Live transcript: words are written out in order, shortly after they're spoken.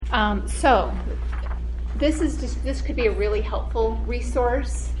So this could be a really helpful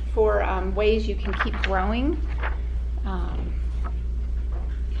resource for ways you can keep growing.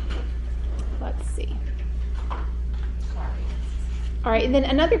 Let's see. All right, and then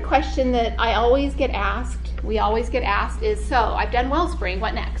another question that we always get asked is, so I've done Wellspring,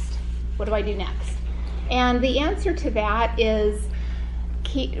 what next? What do I do next? And the answer to that is,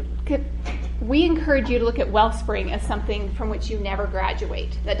 we encourage you to look at Wellspring as something from which you never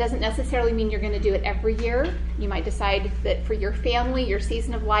graduate. That doesn't necessarily mean you're going to do it every year. You might decide that for your family, your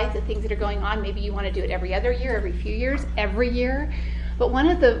season of life, the things that are going on, maybe you want to do it every other year, every few years, every year. But one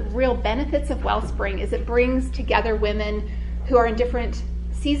of the real benefits of Wellspring is it brings together women who are in different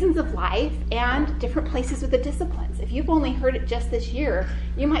seasons of life and different places with the disciplines. If you've only heard it just this year,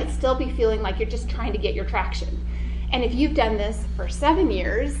 you might still be feeling like you're just trying to get your traction. And if you've done this for 7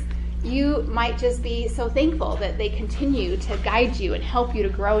 years, you might just be so thankful that they continue to guide you and help you to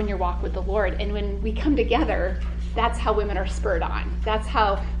grow in your walk with the Lord. And when we come together, that's how women are spurred on. That's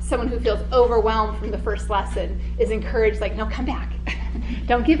how someone who feels overwhelmed from the first lesson is encouraged, like, no, come back.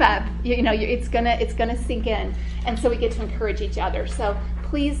 Don't give up. It's gonna sink in. And so we get to encourage each other. So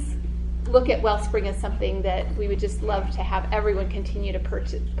please look at Wellspring as something that we would just love to have everyone continue to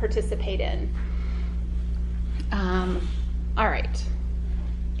participate in. All right.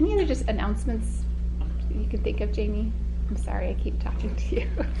 Any other just announcements you can think of, Jamie? I'm sorry, I keep talking to you.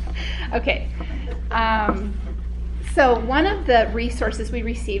 Okay. So one of the resources we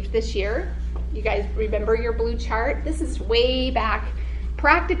received this year, you guys remember your blue chart? This is way back,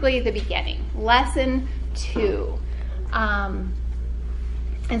 practically the beginning, lesson 2.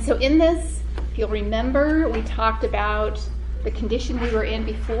 And so in this, if you'll remember, we talked about the condition we were in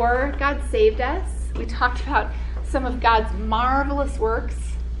before God saved us. We talked about some of God's marvelous works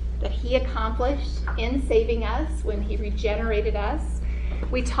that he accomplished in saving us when he regenerated us.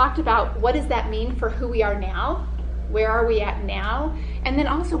 We talked about what does that mean for who we are now? Where are we at now? And then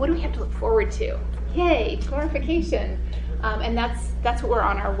also, what do we have to look forward to? Yay, glorification. And that's what we're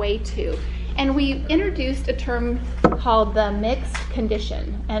on our way to. And we introduced a term called the mixed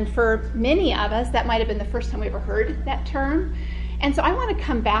condition. And for many of us, that might have been the first time we ever heard that term. And so I want to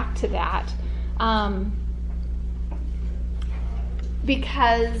come back to that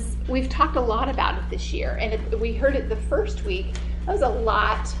because we've talked a lot about it this year. And we heard it the first week. That was a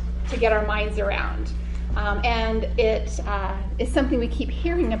lot to get our minds around. And it is something we keep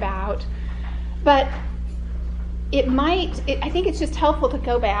hearing about. But I think it's just helpful to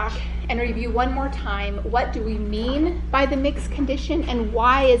go back and review one more time, what do we mean by the mixed condition and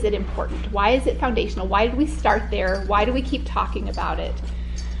why is it important? Why is it foundational? Why did we start there? Why do we keep talking about it?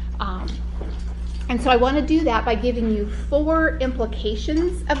 And so I want to do that by giving you 4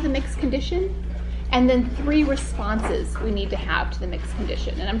 implications of the mixed condition and then 3 responses we need to have to the mixed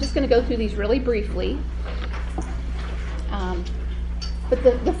condition. And I'm just going to go through these really briefly. But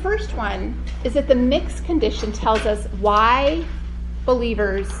the first one is that the mixed condition tells us why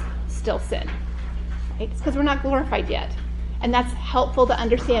believers still sin. Right? It's because we're not glorified yet. And that's helpful to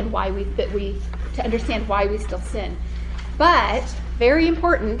understand why we still sin. But, very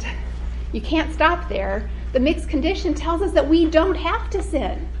important, you can't stop there. The mixed condition tells us that we don't have to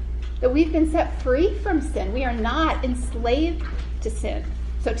sin. That we've been set free from sin. We are not enslaved to sin.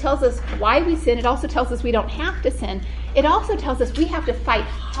 So it tells us why we sin. It also tells us we don't have to sin. It also tells us we have to fight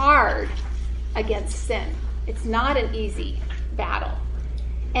hard against sin. It's not an easy battle.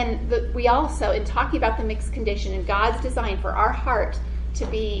 And we also, in talking about the mixed condition and God's design for our heart to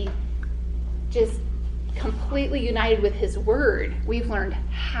be just completely united with his word, we've learned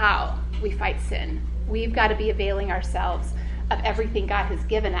how we fight sin. We've got to be availing ourselves of everything God has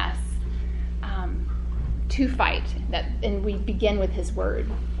given us to fight that, and we begin with his word.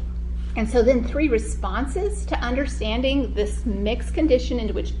 And so then 3 responses to understanding this mixed condition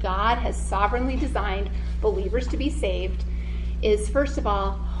into which God has sovereignly designed believers to be saved is, first of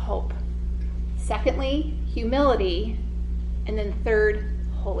all, hope. Secondly, humility. And then third,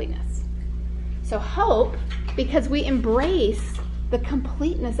 holiness. So hope, because we embrace the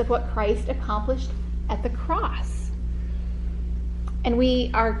completeness of what Christ accomplished at the cross. And we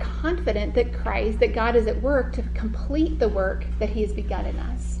are confident that God is at work to complete the work that he has begun in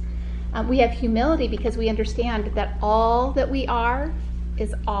us. We have humility because we understand that all that we are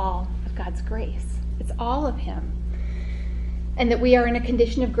is all of God's grace. It's all of him. And that we are in a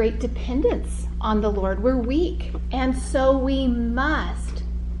condition of great dependence on the Lord. We're weak. And so we must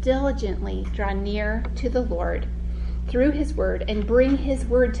diligently draw near to the Lord through his word and bring his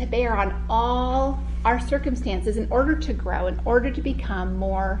word to bear on all our circumstances in order to grow, in order to become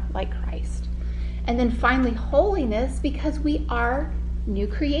more like Christ. And then finally, holiness, because we are new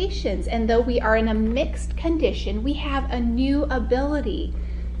creations. And though we are in a mixed condition, we have a new ability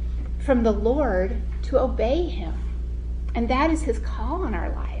from the Lord to obey him. And that is his call on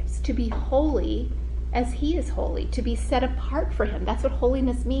our lives, to be holy as he is holy, to be set apart for him. That's what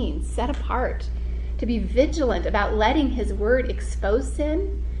holiness means, set apart. To be vigilant about letting his word expose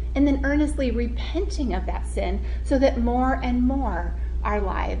sin and then earnestly repenting of that sin so that more and more our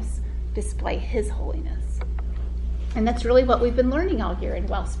lives display his holiness. And that's really what we've been learning all year in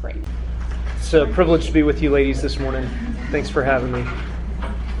Wellspring. It's a privilege to be with you ladies this morning. Thanks for having me.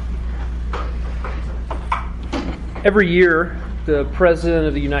 Every year, the President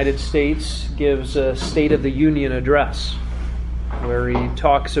of the United States gives a State of the Union address where he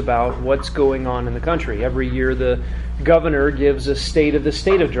talks about what's going on in the country. Every year, the governor gives a State of the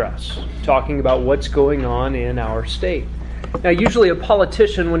State address talking about what's going on in our state. Now, usually a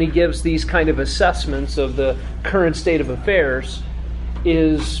politician, when he gives these kind of assessments of the current state of affairs,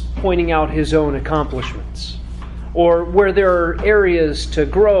 is pointing out his own accomplishments. Or where there are areas to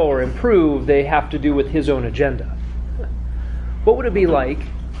grow or improve, they have to do with his own agenda. What would it be like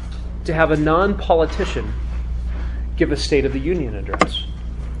to have a non-politician give a State of the Union address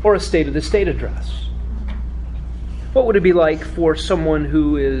or a State of the State address? What would it be like for someone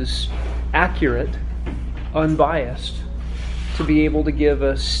who is accurate, unbiased, to be able to give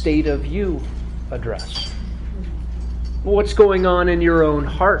a State of You address? What's going on in your own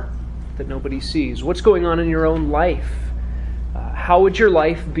heart that nobody sees? What's going on in your own life? How would your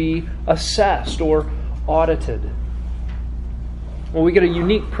life be assessed or audited? Well, we get a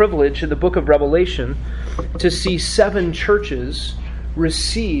unique privilege in the book of Revelation to see 7 churches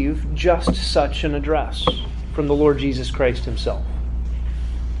receive just such an address from the Lord Jesus Christ himself.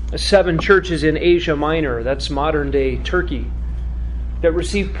 7 churches in Asia Minor, that's modern-day Turkey, that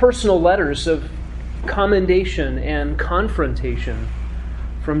receive personal letters of commendation and confrontation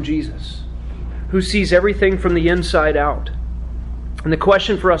from Jesus, who sees everything from the inside out. And the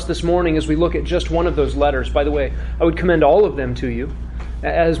question for us this morning as we look at just one of those letters, by the way, I would commend all of them to you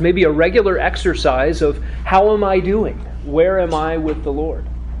as maybe a regular exercise of how am I doing? Where am I with the Lord?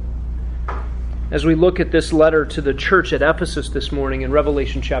 As we look at this letter to the church at Ephesus this morning in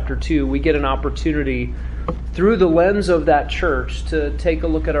Revelation chapter 2, we get an opportunity through the lens of that church to take a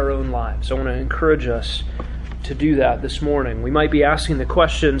look at our own lives. I want to encourage us to do that this morning. We might be asking the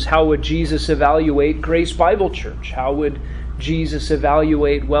questions, how would Jesus evaluate Grace Bible Church? How would Jesus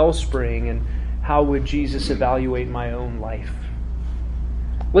evaluate Wellspring? And how would Jesus evaluate my own life?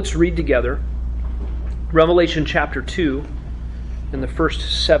 Let's read together Revelation chapter 2 in the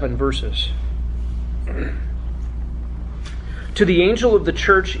first 7 verses. To the angel of the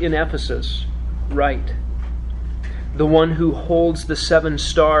church in Ephesus, write, the one who holds the 7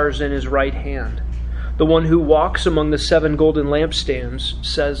 stars in his right hand, the one who walks among the 7 golden lampstands,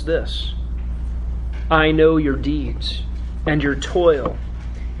 says this, I know your deeds, and your toil,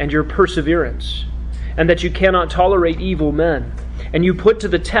 and your perseverance, and that you cannot tolerate evil men, and you put to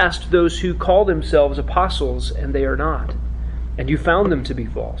the test those who call themselves apostles, and they are not, and you found them to be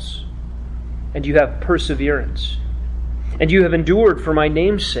false. And you have perseverance, and you have endured for my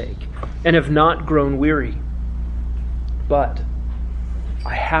name's sake, and have not grown weary. But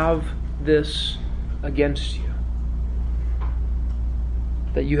I have this against you,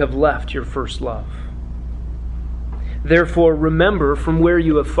 that you have left your first love. Therefore, remember from where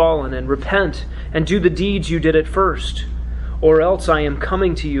you have fallen, and repent, and do the deeds you did at first. Or else I am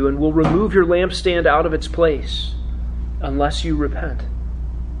coming to you, and will remove your lampstand out of its place, unless you repent.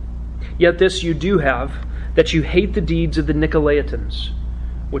 Yet this you do have, that you hate the deeds of the Nicolaitans,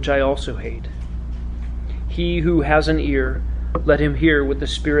 which I also hate. He who has an ear, let him hear what the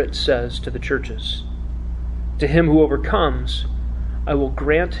Spirit says to the churches. To him who overcomes, I will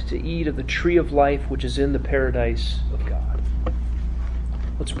grant to eat of the tree of life which is in the paradise of God.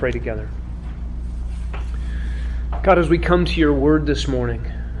 Let's pray together. God, as we come to your word this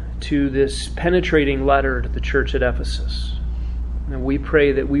morning, to this penetrating letter to the church at Ephesus, and we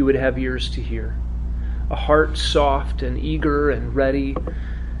pray that we would have ears to hear, a heart soft and eager and ready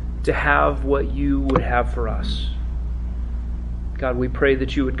to have what you would have for us. God, we pray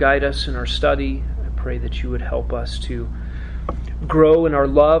that you would guide us in our study. I pray that you would help us to grow in our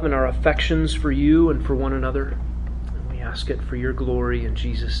love and our affections for you and for one another. And we ask it for your glory in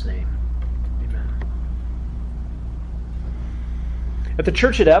Jesus' name. Amen. At the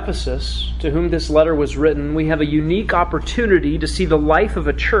church at Ephesus, to whom this letter was written, we have a unique opportunity to see the life of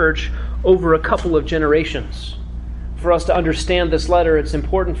a church over a couple of generations. For us to understand this letter, it's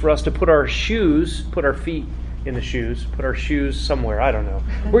important for us to put our feet in the shoes, put our shoes somewhere, I don't know.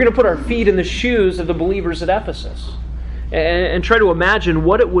 We're going to put our feet in the shoes of the believers at Ephesus. and try to imagine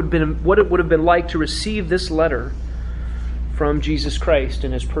what it would have been like to receive this letter from Jesus Christ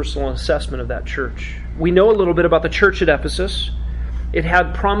and his personal assessment of that church. We know a little bit about the church at Ephesus. It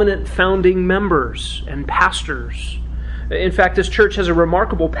had prominent founding members and pastors. In fact, this church has a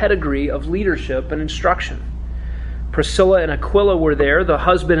remarkable pedigree of leadership and instruction. Priscilla and Aquila were there, the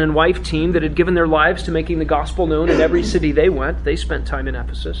husband and wife team that had given their lives to making the gospel known in every city they went. They spent time in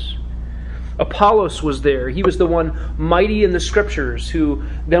Ephesus. Apollos was there. He was the one mighty in the scriptures who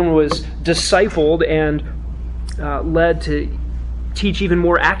then was discipled and led to teach even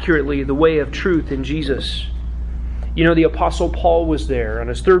more accurately the way of truth in Jesus. You know, the Apostle Paul was there on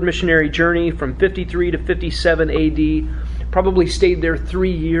his third missionary journey from 53 to 57 AD, probably stayed there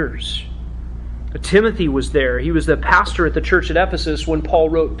 3 years. Timothy was there. He was the pastor at the church at Ephesus when Paul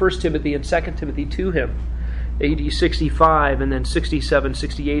wrote 1 Timothy and 2 Timothy to him, AD 65 and then 67,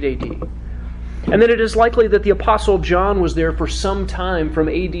 68 AD. And then it is likely that the Apostle John was there for some time from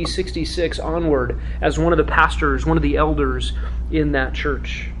AD 66 onward as one of the pastors, one of the elders in that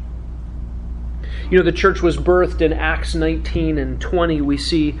church. You know, the church was birthed in Acts 19 and 20. We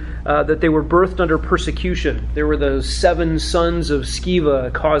see that they were birthed under persecution. There were those 7 sons of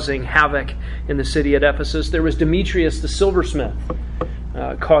Sceva causing havoc in the city at Ephesus. There was Demetrius the silversmith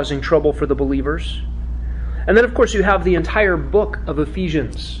causing trouble for the believers. And then, of course, you have the entire book of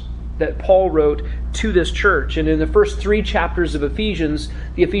Ephesians that Paul wrote to this church. And in the first 3 chapters of Ephesians,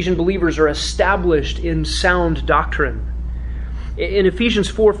 the Ephesian believers are established in sound doctrine. In Ephesians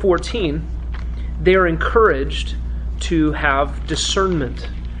 4:14, they are encouraged to have discernment.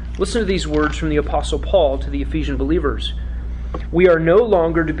 Listen to these words from the Apostle Paul to the Ephesian believers. We are no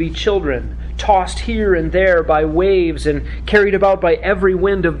longer to be children, tossed here and there by waves and carried about by every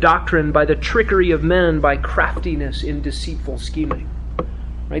wind of doctrine, by the trickery of men, by craftiness in deceitful scheming.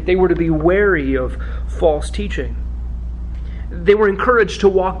 Right? They were to be wary of false teaching. They were encouraged to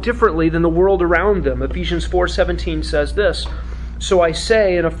walk differently than the world around them. Ephesians 4:17 says this, So I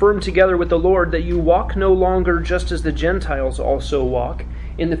say and affirm together with the Lord that you walk no longer just as the Gentiles also walk,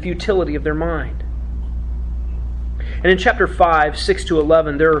 in the futility of their mind. And in chapter 5, 6 to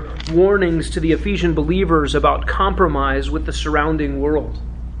 11, there are warnings to the Ephesian believers about compromise with the surrounding world.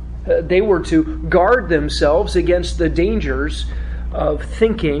 They were to guard themselves against the dangers of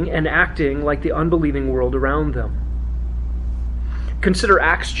thinking and acting like the unbelieving world around them. Consider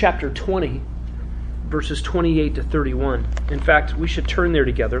Acts chapter 20. Verses 28 to 31. In fact, we should turn there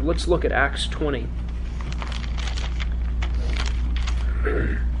together. Let's look at Acts 20.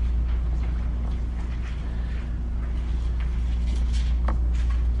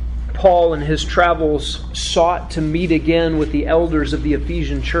 Paul, in his travels, sought to meet again with the elders of the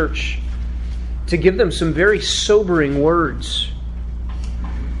Ephesian church to give them some very sobering words.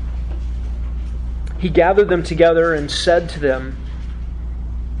 He gathered them together and said to them,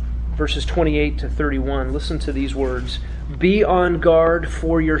 verses 28 to 31, listen to these words. Be on guard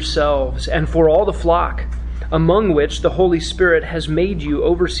for yourselves and for all the flock, among which the Holy Spirit has made you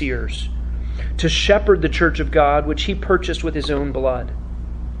overseers, to shepherd the church of God, which he purchased with his own blood.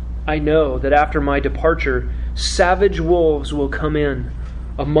 I know that after my departure, savage wolves will come in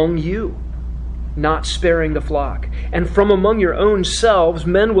among you, not sparing the flock. And from among your own selves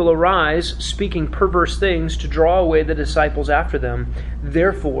men will arise, speaking perverse things to draw away the disciples after them.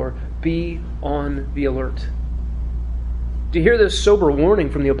 Therefore, be on the alert. To hear this sober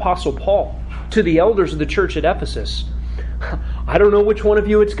warning from the Apostle Paul to the elders of the church at Ephesus, I don't know which one of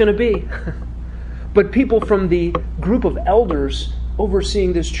you it's going to be, but people from the group of elders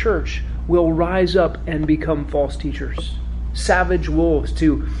overseeing this church will rise up and become false teachers. Savage wolves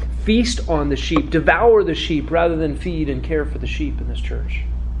to feast on the sheep, devour the sheep rather than feed and care for the sheep in this church.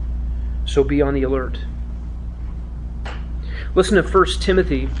 So be on the alert. Listen to 1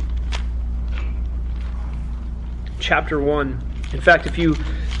 Timothy chapter 1. In fact, if you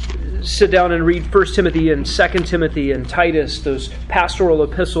sit down and read 1 Timothy and 2 Timothy and Titus, those pastoral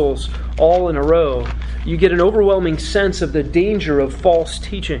epistles all in a row, you get an overwhelming sense of the danger of false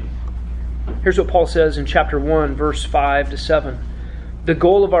teaching. Here's what Paul says in chapter 1, verse 5 to 7. The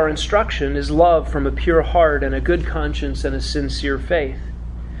goal of our instruction is love from a pure heart and a good conscience and a sincere faith.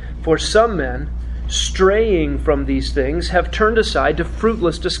 For some men, straying from these things, have turned aside to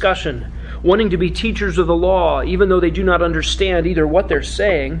fruitless discussion, wanting to be teachers of the law, even though they do not understand either what they're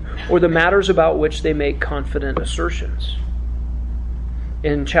saying or the matters about which they make confident assertions.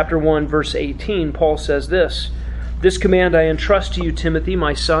 In chapter 1, verse 18, Paul says this, This command I entrust to you, Timothy,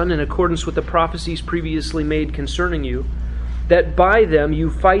 my son, in accordance with the prophecies previously made concerning you, that by them you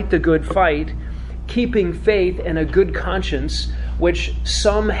fight the good fight, keeping faith and a good conscience, which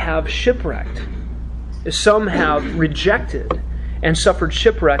some have shipwrecked, Some have rejected and suffered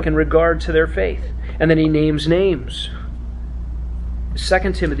shipwreck in regard to their faith. And then he names names.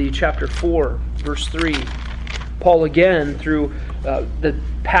 2 Timothy chapter 4, verse 3. Paul again, through the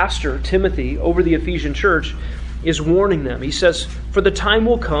pastor, Timothy, over the Ephesian church, is warning them. He says, "For the time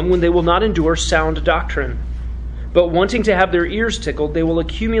will come when they will not endure sound doctrine, but wanting to have their ears tickled, they will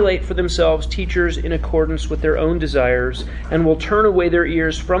accumulate for themselves teachers in accordance with their own desires, and will turn away their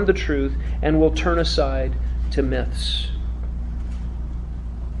ears from the truth, and will turn aside to myths."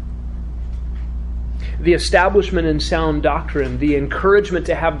 The establishment in sound doctrine, the encouragement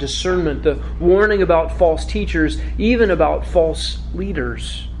to have discernment, the warning about false teachers, even about false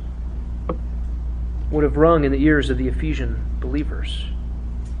leaders, would have rung in the ears of the Ephesian believers.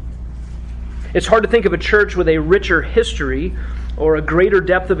 It's hard to think of a church with a richer history or a greater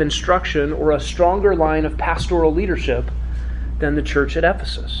depth of instruction or a stronger line of pastoral leadership than the church at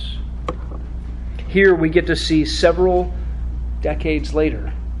Ephesus. Here we get to see several decades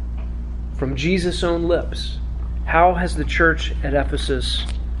later, from Jesus' own lips, how has the church at Ephesus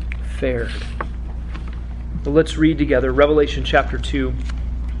fared? Well, let's read together Revelation chapter 2.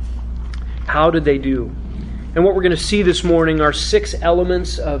 How did they do? And what we're going to see this morning are 6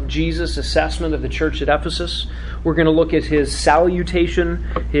 elements of Jesus' assessment of the church at Ephesus. We're going to look at his salutation,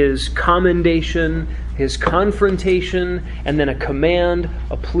 his commendation, his confrontation, and then a command,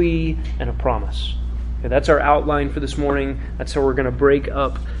 a plea, and a promise. Okay, that's our outline for this morning. That's how we're going to break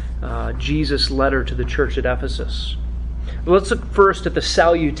up Jesus' letter to the church at Ephesus. But let's look first at the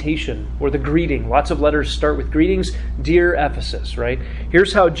salutation, or the greeting. Lots of letters start with greetings. Dear Ephesus, right?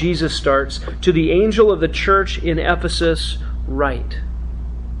 Here's how Jesus starts. To the angel of the church in Ephesus, write.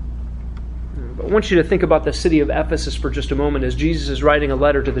 I want you to think about the city of Ephesus for just a moment as Jesus is writing a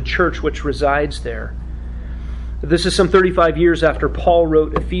letter to the church which resides there. This is some 35 years after Paul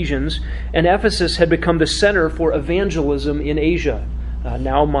wrote Ephesians, and Ephesus had become the center for evangelism in Asia,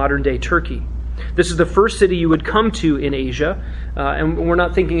 now modern-day Turkey. This is the first city you would come to in Asia, and we're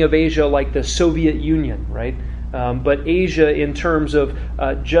not thinking of Asia like the Soviet Union, right? But Asia in terms of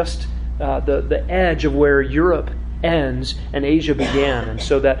just the edge of where Europe ends and Asia began. And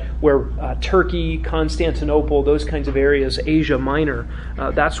so that where Turkey, Constantinople, those kinds of areas, Asia Minor,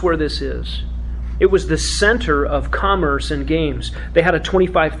 that's where this is. It was the center of commerce and games. They had a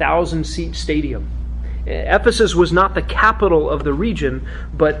 25,000-seat stadium. Ephesus was not the capital of the region,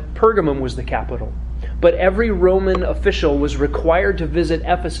 but Pergamum was the capital. But every Roman official was required to visit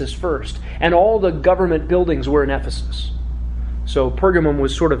Ephesus first, and all the government buildings were in Ephesus. So Pergamum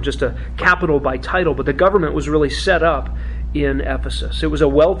was sort of just a capital by title, but the government was really set up in Ephesus. It was a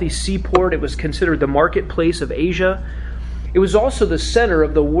wealthy seaport. It was considered the marketplace of Asia. It was also the center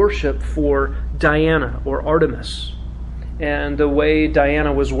of the worship for Diana, or Artemis. And the way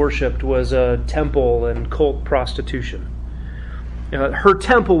Diana was worshipped was a temple and cult prostitution. Her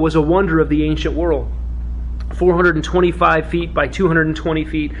temple was a wonder of the ancient world. 425 feet by 220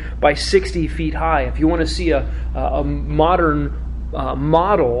 feet by 60 feet high. If you want to see a modern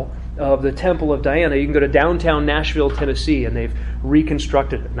model of the Temple of Diana, you can go to downtown Nashville, Tennessee, and they've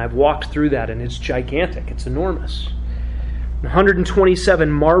reconstructed it. And I've walked through that, and it's gigantic. It's enormous.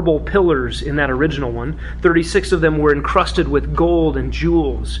 127 marble pillars in that original one. 36 of them were encrusted with gold and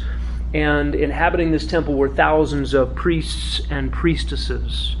jewels. And inhabiting this temple were thousands of priests and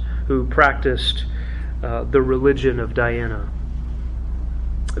priestesses who practiced the religion of Diana.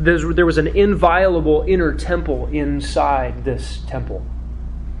 There was an inviolable inner temple inside this temple.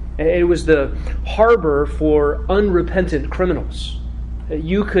 It was the harbor for unrepentant criminals.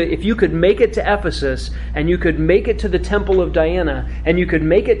 If you could make it to Ephesus, and you could make it to the Temple of Diana, and you could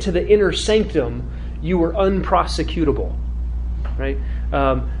make it to the inner sanctum, you were unprosecutable. Right?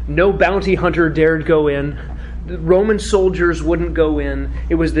 No bounty hunter dared go in. The Roman soldiers wouldn't go in.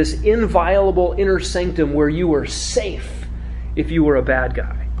 It was this inviolable inner sanctum where you were safe if you were a bad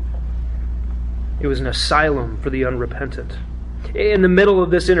guy. It was an asylum for the unrepentant. In the middle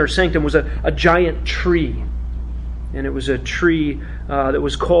of this inner sanctum was a giant tree. And it was a tree that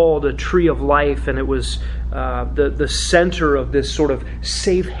was called a tree of life, and it was the center of this sort of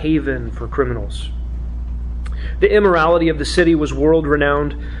safe haven for criminals. The immorality of the city was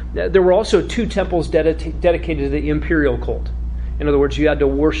world-renowned. There were also 2 temples dedicated to the imperial cult. In other words, you had to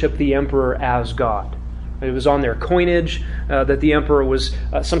worship the emperor as God. It was on their coinage that the emperor was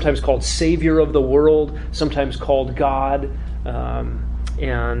sometimes called Savior of the world, sometimes called God,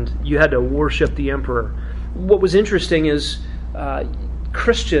 and you had to worship the emperor. What was interesting is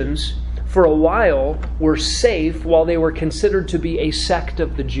Christians, for a while, were safe while they were considered to be a sect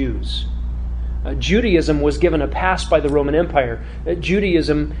of the Jews. Judaism was given a pass by the Roman Empire.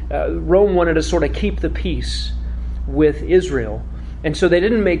 Rome wanted to sort of keep the peace with Israel. And so they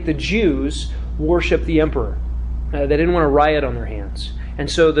didn't make the Jews worship the emperor. They didn't want a riot on their hands. And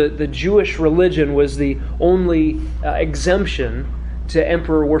so the Jewish religion was the only exemption to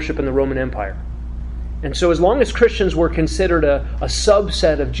emperor worship in the Roman Empire. And so as long as Christians were considered a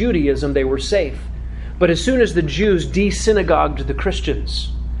subset of Judaism, they were safe. But as soon as the Jews de-synagogued the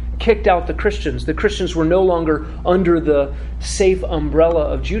Christians, kicked out the Christians were no longer under the safe umbrella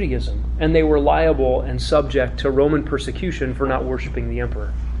of Judaism, and they were liable and subject to Roman persecution for not worshiping the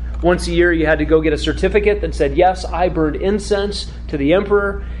emperor. Once a year you had to go get a certificate that said, yes, I burned incense to the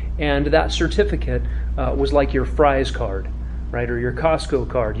emperor, and that certificate was like your Fry's card, right, or your Costco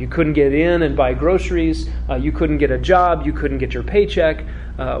card. You couldn't get in and buy groceries, you couldn't get a job, you couldn't get your paycheck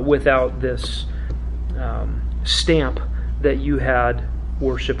without this stamp that you had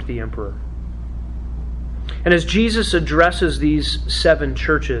worshipped the emperor. And as Jesus addresses these 7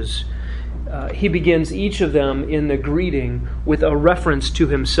 churches, he begins each of them in the greeting with a reference to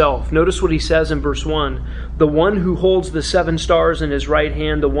himself. Notice what he says in verse 1. The one who holds the 7 stars in his right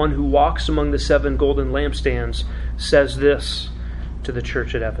hand, the one who walks among the 7 golden lampstands, says this to the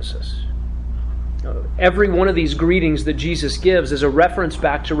church at Ephesus. Every one of these greetings that Jesus gives is a reference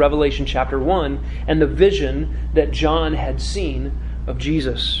back to Revelation chapter 1 and the vision that John had seen of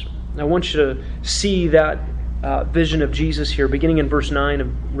Jesus. I want you to see that vision of Jesus here, beginning in verse 9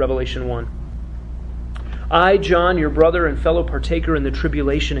 of Revelation 1. I, John, your brother and fellow partaker in the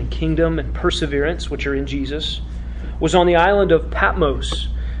tribulation and kingdom and perseverance which are in Jesus, was on the island of Patmos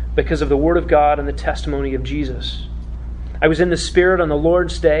because of the word of God and the testimony of Jesus. I was in the Spirit on the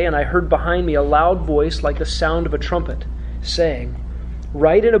Lord's day, and I heard behind me a loud voice like the sound of a trumpet, saying,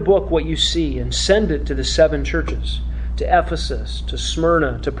 write in a book what you see and send it to the 7 churches, to Ephesus, to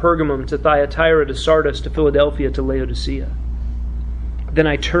Smyrna, to Pergamum, to Thyatira, to Sardis, to Philadelphia, to Laodicea. Then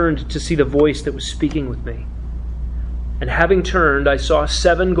I turned to see the voice that was speaking with me. And having turned, I saw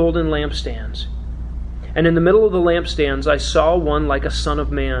 7 golden lampstands. And in the middle of the lampstands I saw one like a son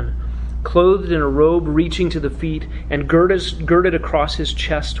of man, clothed in a robe reaching to the feet, and girded across his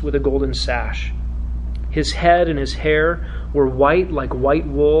chest with a golden sash. His head and his hair were white like white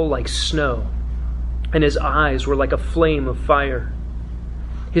wool, like snow, and his eyes were like a flame of fire.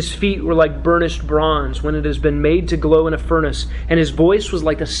 His feet were like burnished bronze when it has been made to glow in a furnace, and his voice was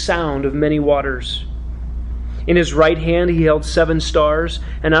like the sound of many waters. In his right hand he held 7 stars,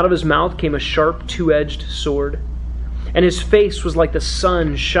 and out of his mouth came a sharp 2-edged sword. And his face was like the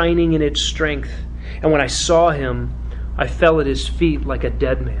sun shining in its strength. And when I saw him, I fell at his feet like a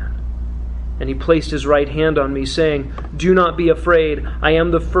dead man. And he placed his right hand on me, saying, do not be afraid. I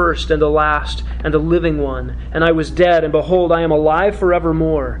am the first and the last and the living one. And I was dead, and behold, I am alive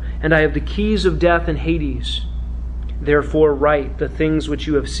forevermore. And I have the keys of death and Hades. Therefore write the things which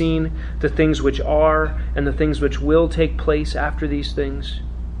you have seen, the things which are, and the things which will take place after these things.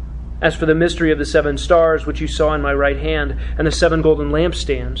 As for the mystery of the 7 stars which you saw in my right hand, and the 7 golden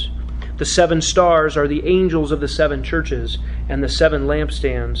lampstands, the 7 stars are the angels of the 7 churches, and the 7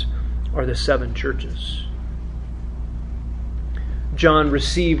 lampstands are the 7 churches. John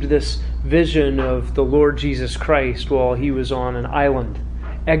received this vision of the Lord Jesus Christ while he was on an island,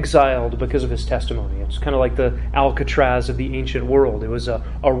 exiled because of his testimony. It's kind of like the Alcatraz of the ancient world. It was a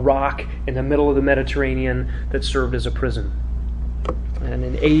rock in the middle of the Mediterranean that served as a prison. And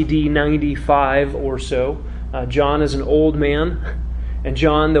in AD 95 or so, John is an old man, and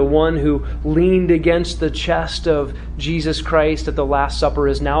John, the one who leaned against the chest of Jesus Christ at the Last Supper,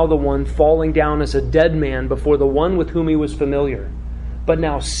 is now the one falling down as a dead man before the one with whom he was familiar, but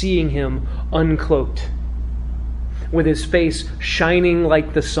now seeing him uncloaked, with his face shining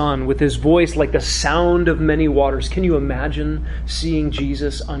like the sun, with his voice like the sound of many waters. Can you imagine seeing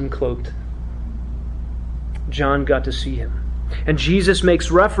Jesus uncloaked? John got to see him. And Jesus makes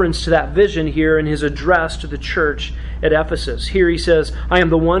reference to that vision here in his address to the church at Ephesus. Here he says, I am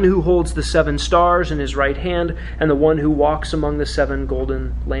the one who holds the 7 stars in his right hand, and the one who walks among the 7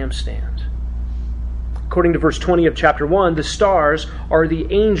 golden lampstands. According to verse 20 of chapter 1, the stars are the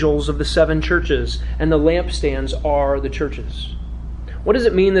angels of the 7 churches, and the lampstands are the churches. What does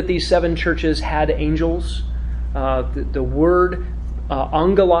it mean that these 7 churches had angels? The word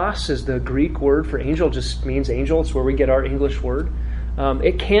angelos is the Greek word for angel. It just means angel. It's where we get our English word.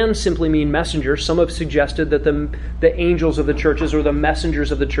 It can simply mean messenger. Some have suggested that the angels of the churches or the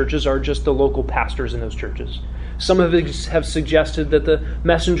messengers of the churches are just the local pastors in those churches. Some have suggested that the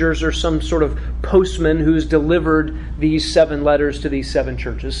messengers are some sort of postman who's delivered these 7 letters to these 7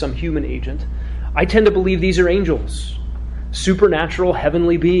 churches, some human agent. I tend to believe these are angels, supernatural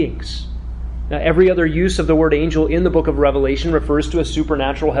heavenly beings. Every other use of the word angel in the book of Revelation refers to a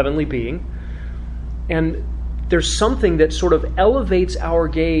supernatural heavenly being. And there's something that sort of elevates our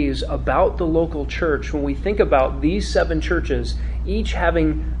gaze about the local church when we think about these 7 churches, each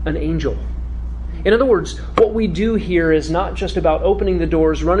having an angel. In other words, what we do here is not just about opening the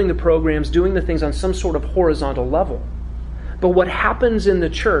doors, running the programs, doing the things on some sort of horizontal level. But what happens in the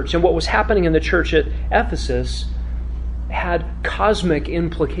church, and what was happening in the church at Ephesus, had cosmic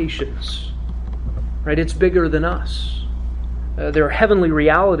implications. Right? It's bigger than us. There are heavenly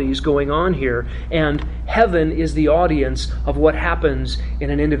realities going on here, and heaven is the audience of what happens in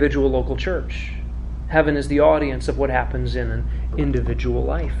an individual local church. Heaven is the audience of what happens in an individual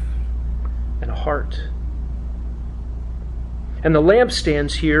life and a heart. And the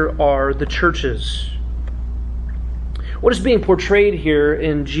lampstands here are the churches. What is being portrayed here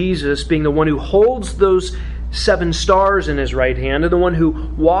in Jesus being the one who holds those 7 stars in his right hand and the one who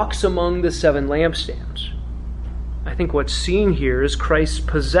walks among the 7 lampstands? I think what's seen here is Christ's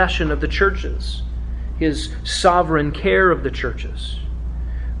possession of the churches, his sovereign care of the churches.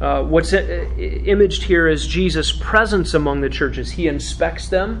 What's imaged here is Jesus' presence among the churches. He inspects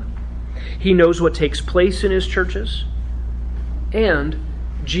them. He knows what takes place in his churches. And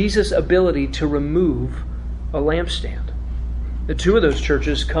Jesus' ability to remove a lampstand. The 2 of those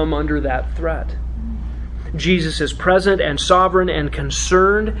churches come under that threat. Jesus is present and sovereign and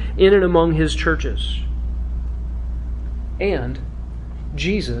concerned in and among his churches. And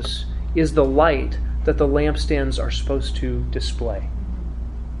Jesus is the light that the lampstands are supposed to display.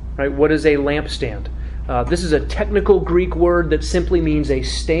 Right? What is a lampstand? This is a technical Greek word that simply means a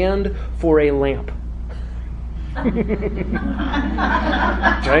stand for a lamp.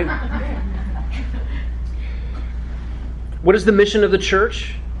 Right? What is the mission of the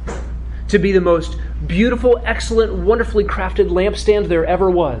church? To be the most beautiful, excellent, wonderfully crafted lampstand there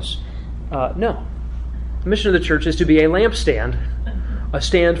ever was. No. The mission of the church is to be a lampstand, a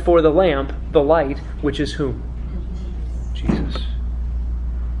stand for the lamp, the light, which is whom? Jesus.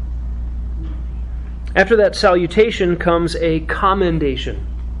 After that salutation comes a commendation.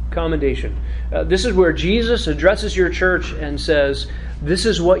 Commendation. This is where Jesus addresses your church and says, this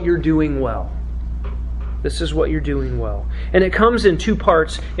is what you're doing well. This is what you're doing well. And it comes in 2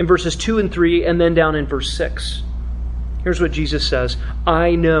 parts, in verses 2 and 3, and then down in verse 6. Here's what Jesus says.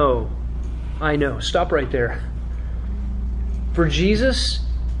 I know. Stop right there. For Jesus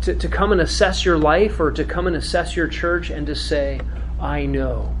to come and assess your life or to come and assess your church and to say, I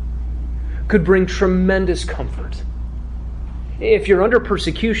know, could bring tremendous comfort. If you're under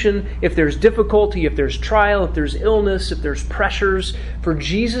persecution, if there's difficulty, if there's trial, if there's illness, if there's pressures, for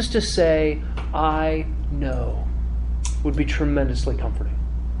Jesus to say, I know, would be tremendously comforting.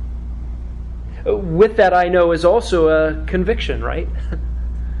 With that I know is also a conviction, right?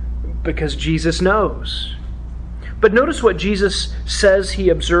 Because Jesus knows. But notice what Jesus says he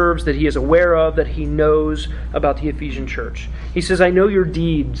observes, that he is aware of, that he knows about the Ephesian church. He says, I know your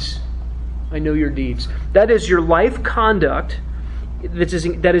deeds. I know your deeds. That is your life conduct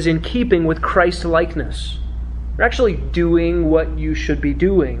that is in keeping with Christ likeness. You're actually doing what you should be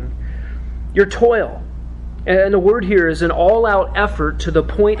doing. Your toil. And the word here is an all-out effort to the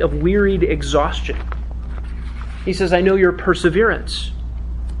point of wearied exhaustion. He says, I know your perseverance.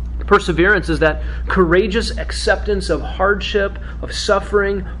 Perseverance is that courageous acceptance of hardship, of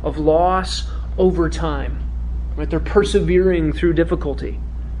suffering, of loss over time. Right? They're persevering through difficulty.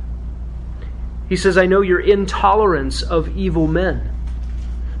 He says, I know your intolerance of evil men.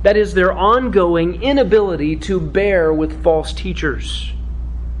 That is their ongoing inability to bear with false teachers.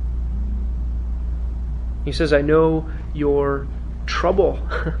 He says, I know your trouble.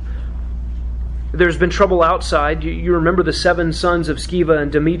 There's been trouble outside. You remember the 7 sons of Sceva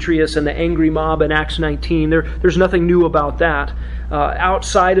and Demetrius and the angry mob in Acts 19. There's nothing new about that.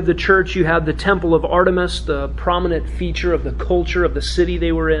 Outside of the church, you have the temple of Artemis, the prominent feature of the culture of the city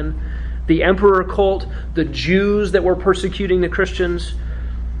they were in. The emperor cult, the Jews that were persecuting the Christians.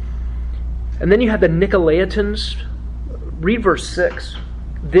 And then you have the Nicolaitans. Read verse 6.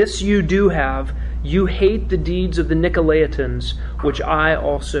 This you do have. You hate the deeds of the Nicolaitans, which I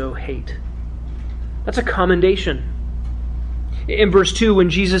also hate. That's a commendation. In verse 2,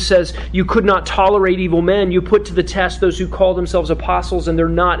 when Jesus says, you could not tolerate evil men, you put to the test those who call themselves apostles and they're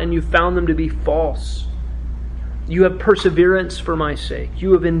not, and you found them to be false. You have perseverance for my sake.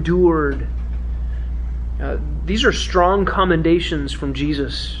 You have endured. These are strong commendations from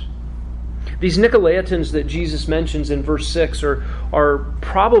Jesus. These Nicolaitans that Jesus mentions in verse 6 are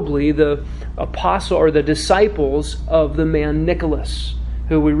probably the apostle or the disciples of the man Nicholas,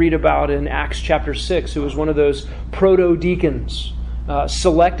 who we read about in Acts chapter 6, who was one of those proto-deacons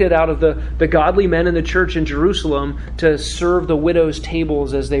selected out of the godly men in the church in Jerusalem to serve the widows'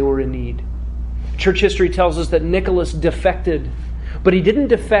 tables as they were in need. Church history tells us that Nicholas defected, but he didn't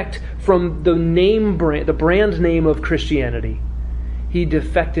defect from the brand name of Christianity. He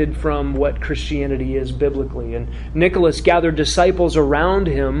defected from what Christianity is biblically. And Nicholas gathered disciples around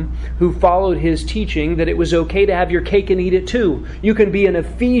him who followed his teaching that it was okay to have your cake and eat it too. You can be an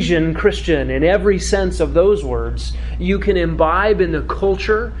Ephesian Christian in every sense of those words. You can imbibe in the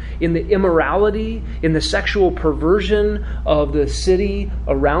culture, in the immorality, in the sexual perversion of the city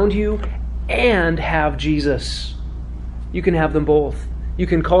around you, and have Jesus. You can have them both. You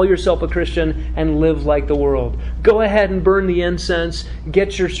can call yourself a Christian and live like the world. Go ahead and burn the incense,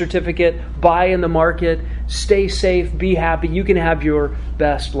 get your certificate, buy in the market, stay safe, be happy. You can have your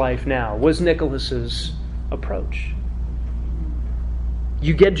best life now, was Nicholas's approach.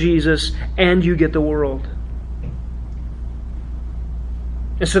 You get Jesus and you get the world.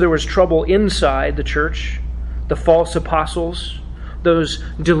 And so there was trouble inside the church, the false apostles, those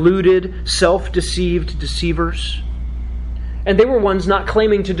deluded, self-deceived deceivers. And they were ones not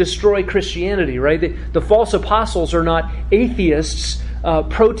claiming to destroy Christianity, right? The false apostles are not atheists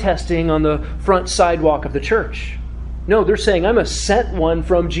protesting on the front sidewalk of the church. No, they're saying, I'm a sent one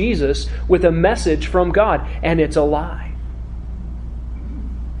from Jesus with a message from God, and it's a lie.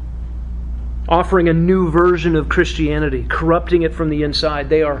 Offering a new version of Christianity, corrupting it from the inside.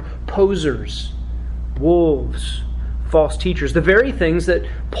 They are posers, wolves, false teachers, the very things that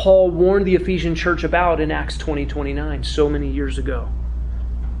Paul warned the Ephesian church about in Acts 20:29 so many years ago.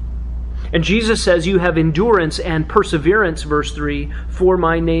 And Jesus says, you have endurance and perseverance, verse 3, for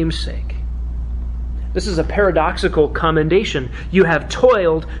my name's sake. This is a paradoxical commendation. You have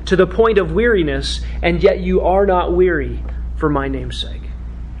toiled to the point of weariness, and yet you are not weary for my name's sake.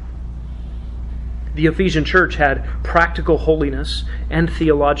 The Ephesian church had practical holiness and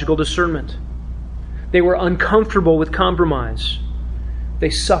theological discernment. They were uncomfortable with compromise. They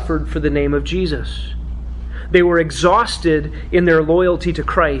suffered for the name of Jesus. They were exhausted in their loyalty to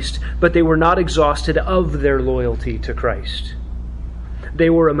Christ, but they were not exhausted of their loyalty to Christ. They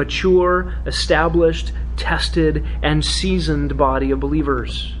were a mature, established, tested, and seasoned body of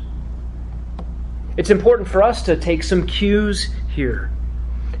believers. It's important for us to take some cues here.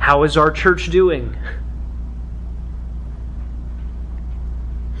 How is our church doing?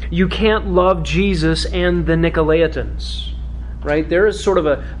 You can't love Jesus and the Nicolaitans, right? There is sort of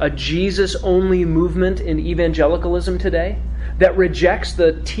a Jesus-only movement in evangelicalism today that rejects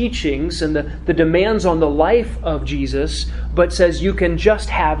the teachings and the demands on the life of Jesus, but says you can just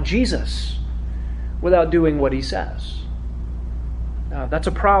have Jesus without doing what he says. That's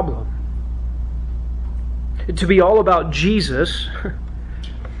a problem. To be all about Jesus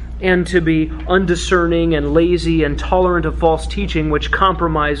and to be undiscerning and lazy and tolerant of false teaching which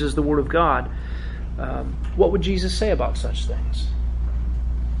compromises the Word of God. What would Jesus say about such things?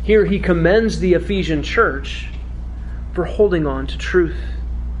 Here he commends the Ephesian church for holding on to truth.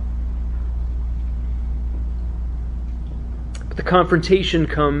 But the confrontation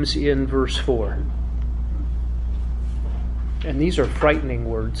comes in verse 4. And these are frightening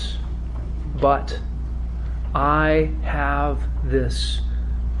words. But I have this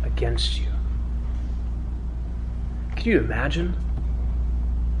against you. Can you imagine?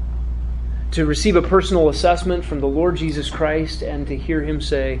 To receive a personal assessment from the Lord Jesus Christ and to hear him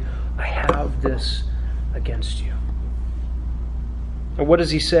say, I have this against you. And what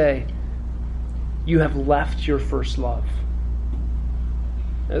does he say? You have left your first love.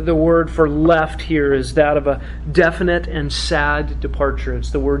 The word for left here is that of a definite and sad departure.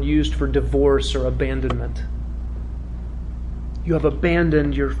 It's the word used for divorce or abandonment. You have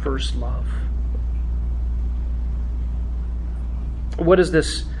abandoned your first love. What is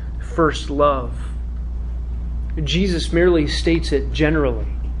this first love? Jesus merely states it generally.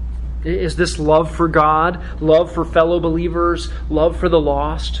 Is this love for God, love for fellow believers, love for the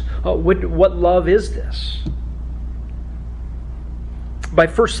lost? What love is this? By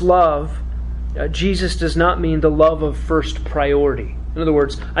first love, Jesus does not mean the love of first priority. In other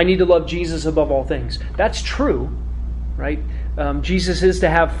words, I need to love Jesus above all things. That's true, right? Jesus is to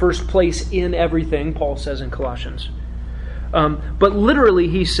have first place in everything, Paul says in Colossians. But literally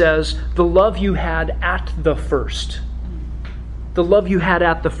he says, the love you had at the first. The love you had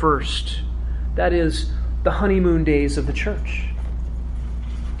at the first. That is the honeymoon days of the church.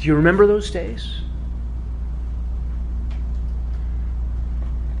 Do you remember those days?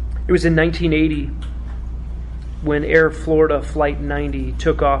 It was in 1980 when Air Florida Flight 90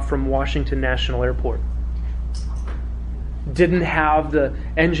 took off from Washington National Airport. Didn't have the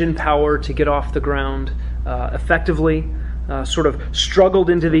engine power to get off the ground effectively. sort of struggled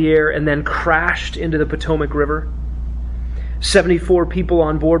into the air and then crashed into the Potomac River. 74 people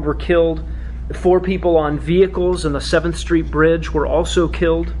on board were killed. 4 people on vehicles in the 7th Street Bridge were also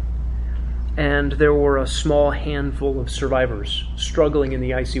killed. And there were a small handful of survivors struggling in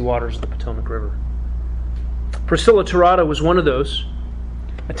the icy waters of the Potomac River. Priscilla Tirado was one of those,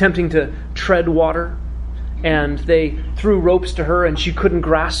 attempting to tread water, and they threw ropes to her and she couldn't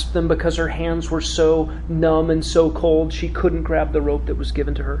grasp them because her hands were so numb and so cold she couldn't grab the rope that was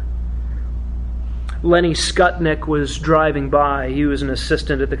given to her. Lenny Skutnik was driving by. He was an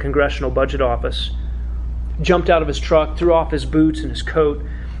assistant at the Congressional Budget Office. Jumped out of his truck, threw off his boots and his coat,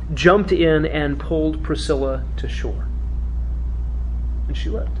 jumped in and pulled Priscilla to shore. And she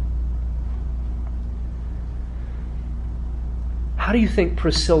lived. How do you think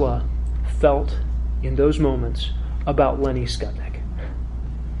Priscilla felt in those moments about Lenny Skutnik?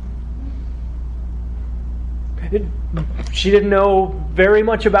 She didn't know very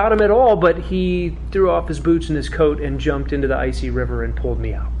much about him at all, but he threw off his boots and his coat and jumped into the icy river and pulled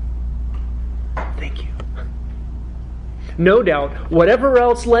me out. Thank you. No doubt, whatever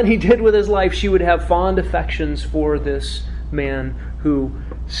else Lenny did with his life, she would have fond affections for this man who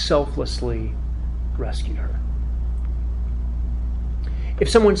selflessly rescued her. If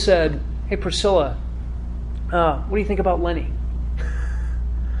someone said, "Hey Priscilla, what do you think about Lenny?"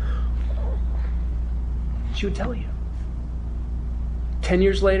 She would tell you. 10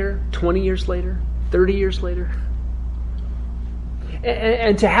 years later, 20 years later, 30 years later.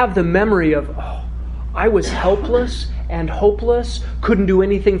 And to have the memory of, I was helpless and hopeless, couldn't do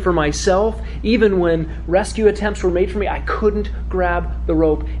anything for myself. Even when rescue attempts were made for me, I couldn't grab the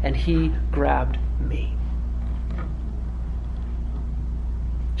rope, and he grabbed me.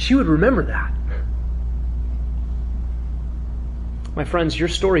 She would remember that. My friends, your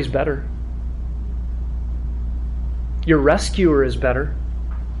story's better. Your rescuer is better.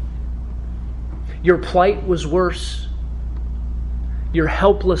 Your plight was worse. Your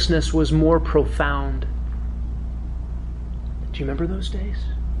helplessness was more profound. Do you remember those days?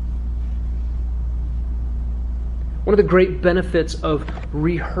 One of the great benefits of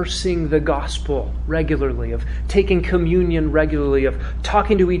rehearsing the gospel regularly, of taking communion regularly, of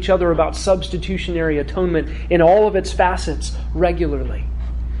talking to each other about substitutionary atonement in all of its facets regularly,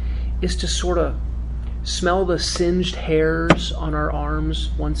 is to sort of smell the singed hairs on our arms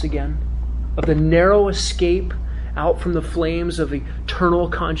once again, of the narrow escape out from the flames of eternal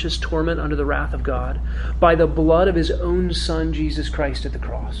conscious torment under the wrath of God by the blood of His own Son, Jesus Christ, at the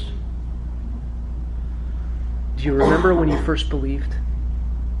cross. Do you remember when you first believed?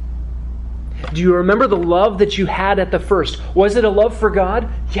 Do you remember the love that you had at the first? Was it a love for God?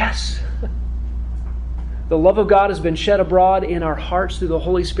 Yes. The love of God has been shed abroad in our hearts through the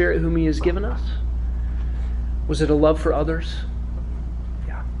Holy Spirit whom He has given us. Was it a love for others?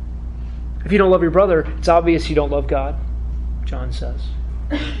 Yeah. If you don't love your brother, it's obvious you don't love God, John says.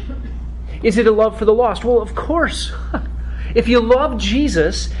 Is it a love for the lost? Well, of course. If you love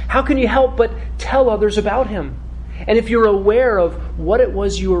Jesus, how can you help but tell others about Him? And if you're aware of what it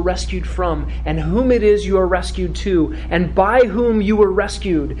was you were rescued from, and whom it is you are rescued to, and by whom you were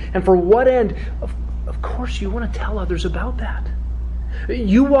rescued, and for what end, of course you want to tell others about that.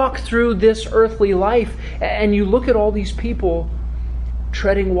 You walk through this earthly life and you look at all these people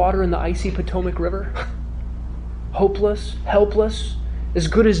treading water in the icy Potomac River, hopeless, helpless, as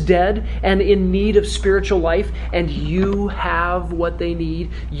good as dead, and in need of spiritual life, and you have what they need.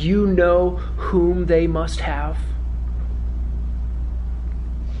 You know whom they must have.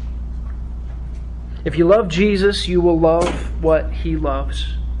 If you love Jesus, you will love what He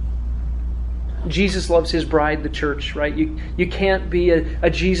loves. Jesus loves His bride, the church, right? You can't be a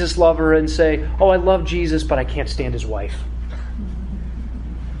Jesus lover and say, "Oh, I love Jesus, but I can't stand His wife."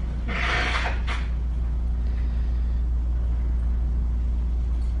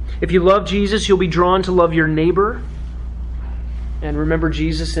 If you love Jesus, you'll be drawn to love your neighbor. And remember,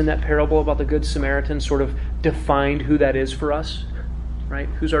 Jesus in that parable about the Good Samaritan sort of defined who that is for us, right?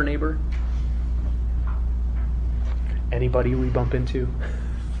 Who's our neighbor? Anybody we bump into.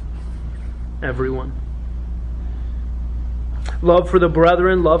 Everyone. Love for the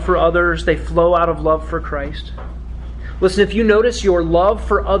brethren, love for others, they flow out of love for Christ. Listen, if you notice your love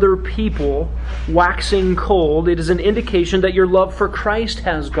for other people waxing cold, it is an indication that your love for Christ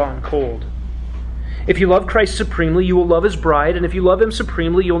has gone cold. If you love Christ supremely, you will love His bride, and if you love Him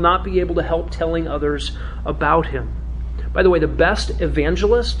supremely, you'll not be able to help telling others about Him. By the way, the best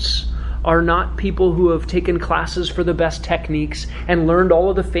evangelists are not people who have taken classes for the best techniques and learned all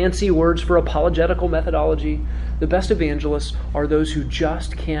of the fancy words for apologetical methodology. The best evangelists are those who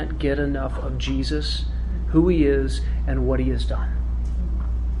just can't get enough of Jesus, who He is and what He has done.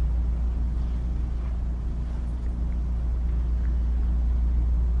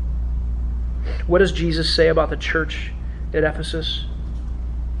 What does Jesus say about the church at Ephesus?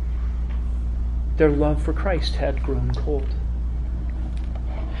 Their love for Christ had grown cold.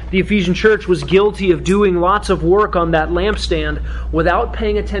 The Ephesian church was guilty of doing lots of work on that lampstand without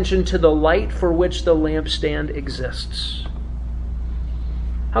paying attention to the light for which the lampstand exists.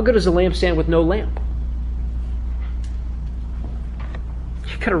 How good is a lampstand with no lamp?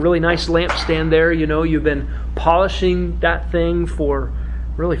 You've got a really nice lampstand there, you've been polishing that thing for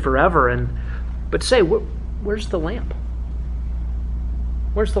really forever. But say, where's the lamp?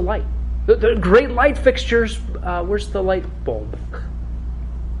 Where's the light? The great light fixtures, where's the light bulb?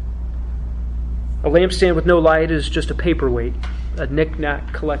 A lampstand with no light is just a paperweight, a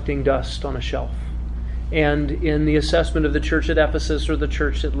knick-knack collecting dust on a shelf. And in the assessment of the church at Ephesus or the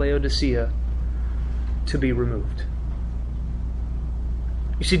church at Laodicea, to be removed.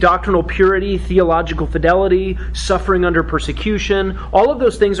 You see, doctrinal purity, theological fidelity, suffering under persecution, all of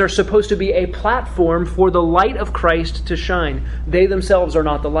those things are supposed to be a platform for the light of Christ to shine. They themselves are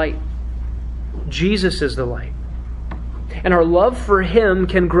not the light. Jesus is the light. And our love for Him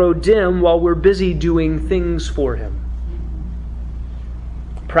can grow dim while we're busy doing things for Him.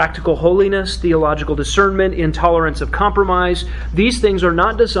 Practical holiness, theological discernment, intolerance of compromise, these things are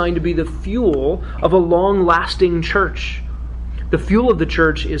not designed to be the fuel of a long-lasting church. The fuel of the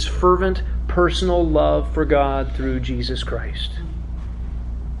church is fervent, personal love for God through Jesus Christ.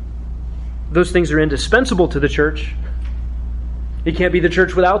 Those things are indispensable to the church. It can't be the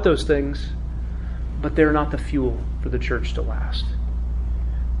church without those things, but they're not the fuel for the church to last.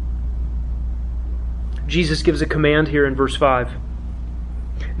 Jesus gives a command here in verse 5.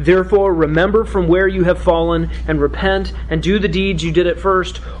 Therefore, remember from where you have fallen, and repent, and do the deeds you did at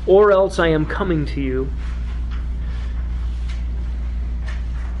first, or else I am coming to you.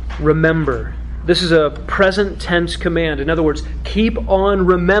 Remember. This is a present tense command. In other words, keep on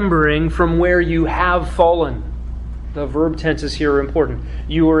remembering from where you have fallen. The verb tenses here are important.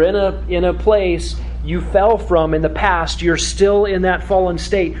 You were in a place you fell from in the past. You're still in that fallen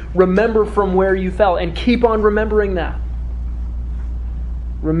state. Remember from where you fell and keep on remembering that.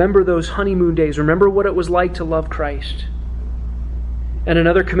 Remember those honeymoon days. Remember what it was like to love Christ. And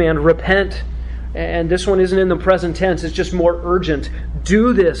another command, repent. And this one isn't in the present tense. It's just more urgent.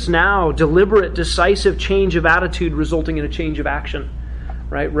 Do this now. Deliberate, decisive change of attitude resulting in a change of action.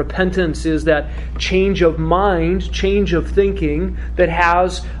 Right? Repentance is that change of mind, change of thinking that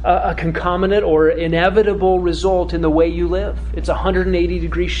has a concomitant or inevitable result in the way you live. It's a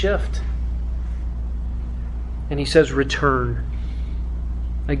 180-degree shift. And he says return.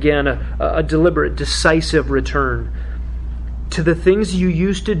 Again, a deliberate, decisive return to the things you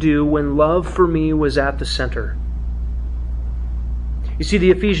used to do when love for me was at the center. You see,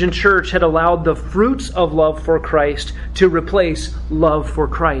 the Ephesian church had allowed the fruits of love for Christ to replace love for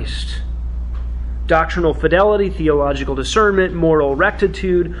Christ. Doctrinal fidelity, theological discernment, moral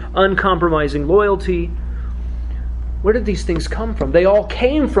rectitude, uncompromising loyalty. Where did these things come from? They all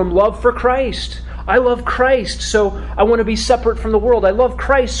came from love for Christ. I love Christ, so I want to be separate from the world. I love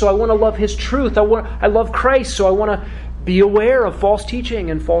Christ, so I want to love His truth. I love Christ, so I want to be aware of false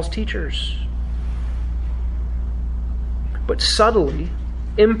teaching and false teachers. But subtly,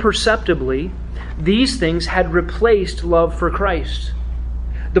 imperceptibly, these things had replaced love for Christ.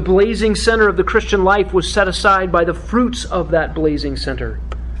 The blazing center of the Christian life was set aside by the fruits of that blazing center.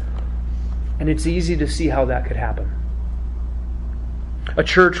 And it's easy to see how that could happen. A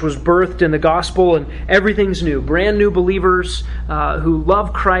church was birthed in the gospel and everything's new. Brand new believers who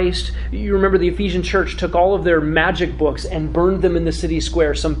love Christ. You remember the Ephesian church took all of their magic books and burned them in the city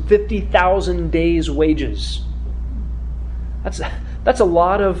square. Some 50,000 days' wages. That's a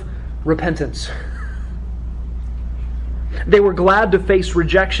lot of repentance. They were glad to face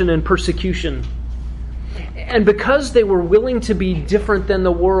rejection and persecution. And because they were willing to be different than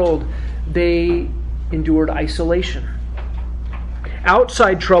the world, they endured isolation.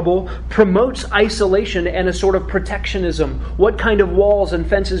 Outside trouble promotes isolation and a sort of protectionism. What kind of walls and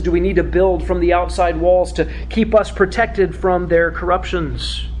fences do we need to build from the outside walls to keep us protected from their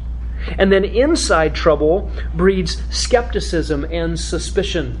corruptions? And then inside trouble breeds skepticism and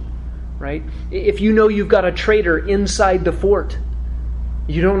suspicion, right? If you know you've got a traitor inside the fort,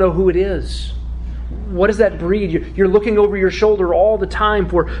 you don't know who it is. What does that breed? You're looking over your shoulder all the time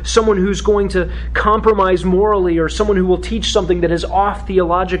for someone who's going to compromise morally or someone who will teach something that is off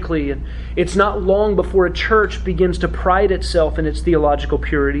theologically. And it's not long before a church begins to pride itself in its theological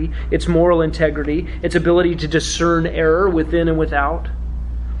purity, its moral integrity, its ability to discern error within and without.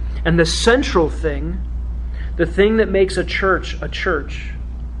 And the central thing the thing that makes a church,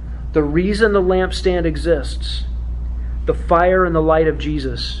 the reason the lampstand exists, the fire and the light of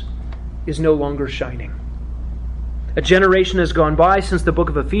Jesus, is no longer shining. A generation has gone by since the book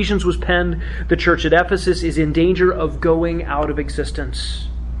of Ephesians was penned. The church at Ephesus is in danger of going out of existence.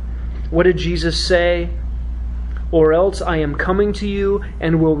 What did Jesus say? Or else I am coming to you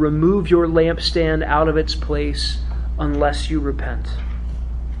and will remove your lampstand out of its place unless you repent.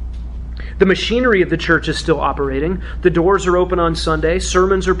 The machinery of the church is still operating. The doors are open on Sunday.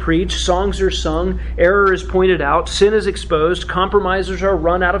 Sermons are preached. Songs are sung. Error is pointed out. Sin is exposed. Compromisers are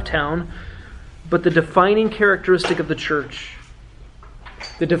run out of town. But the defining characteristic of the church,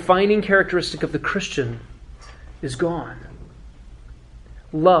 the defining characteristic of the Christian, is gone.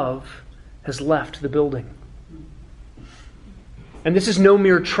 Love has left the building. And this is no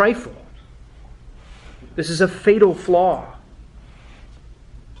mere trifle. This is a fatal flaw.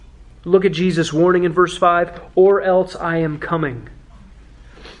 Look at Jesus' warning in verse 5, or else I am coming.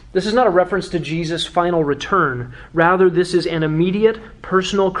 This is not a reference to Jesus' final return. Rather, this is an immediate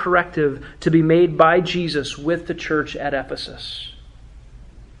personal corrective to be made by Jesus with the church at Ephesus.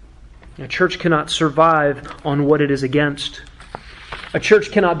 A church cannot survive on what it is against. A church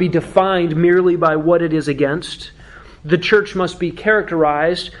cannot be defined merely by what it is against. The church must be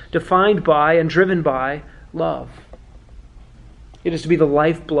characterized, defined by, and driven by love. It is to be the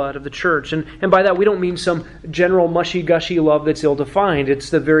lifeblood of the church. And by that we don't mean some general mushy-gushy love that's ill-defined. It's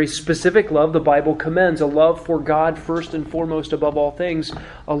the very specific love the Bible commends, a love for God first and foremost above all things,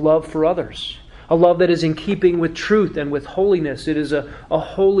 a love for others, a love that is in keeping with truth and with holiness. It is a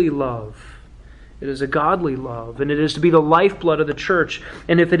holy love. It is a godly love, and it is to be the lifeblood of the church.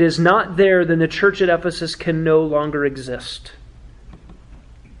 And if it is not there, then the church at Ephesus can no longer exist.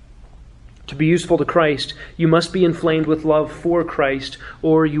 To be useful to Christ, you must be inflamed with love for Christ,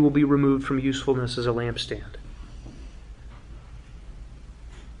 or you will be removed from usefulness as a lampstand.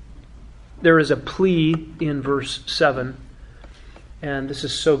 There is a plea in verse 7, and this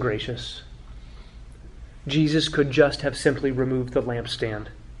is so gracious. Jesus could just have simply removed the lampstand.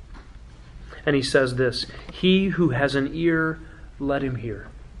 And he says this, "He who has an ear, let him hear."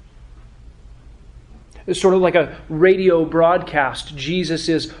 It's sort of like a radio broadcast. Jesus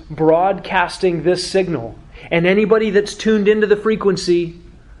is broadcasting this signal. And anybody that's tuned into the frequency,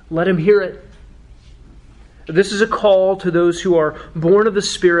 let him hear it. This is a call to those who are born of the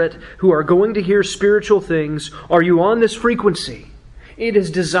Spirit, who are going to hear spiritual things. Are you on this frequency? It is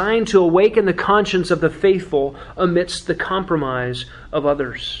designed to awaken the conscience of the faithful amidst the compromise of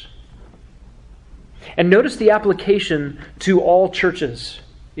others. And notice the application to all churches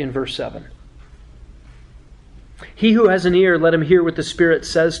in verse 7. He who has an ear, let him hear what the Spirit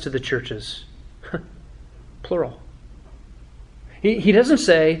says to the churches. Plural. He doesn't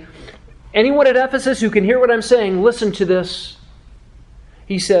say, anyone at Ephesus who can hear what I'm saying, listen to this.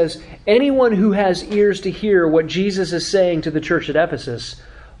 He says, anyone who has ears to hear what Jesus is saying to the church at Ephesus,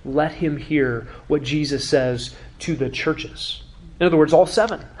 let him hear what Jesus says to the churches. In other words, all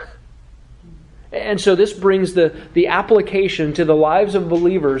seven. And so this brings the application to the lives of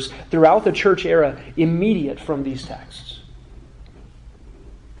believers throughout the church era immediate from these texts.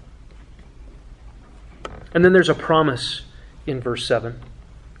 And then there's a promise in verse 7.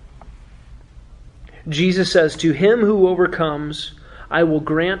 Jesus says, "To him who overcomes, I will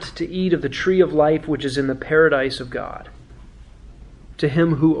grant to eat of the tree of life which is in the paradise of God." To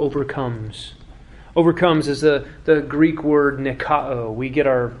him who overcomes. Overcomes is the Greek word nikao. We get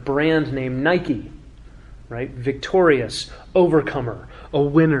our brand name Nike, right? Victorious, overcomer, a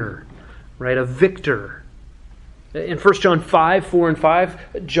winner, right? A victor. In 1 John 5, 4 and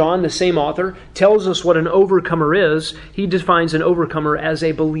 5, John, the same author, tells us what an overcomer is. He defines an overcomer as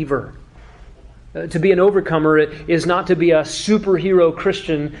a believer. To be an overcomer is not to be a superhero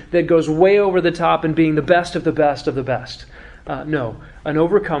Christian that goes way over the top and being the best of the best of the best. No, an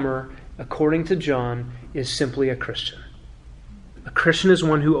overcomer, according to John, is simply a Christian. A Christian is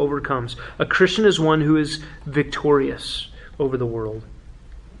one who overcomes. A Christian is one who is victorious over the world.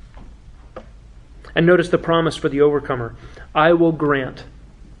 And notice the promise for the overcomer. I will grant.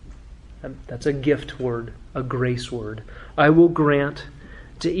 That's a gift word, a grace word. I will grant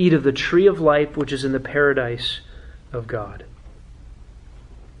to eat of the tree of life which is in the paradise of God.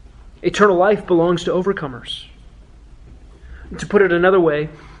 Eternal life belongs to overcomers. To put it another way,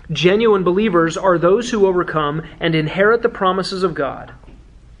 genuine believers are those who overcome and inherit the promises of God.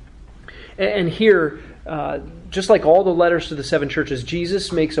 And here, just like all the letters to the seven churches,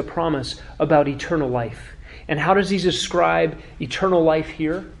 Jesus makes a promise about eternal life. And how does he describe eternal life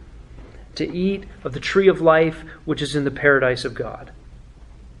here? To eat of the tree of life which is in the paradise of God.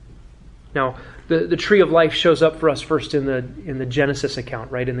 Now, the tree of life shows up for us first in the Genesis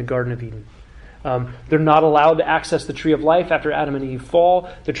account, right, in the Garden of Eden. They're not allowed to access the tree of life after Adam and Eve fall.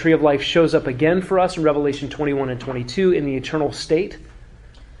 The tree of life shows up again for us in Revelation 21 and 22 in the eternal state.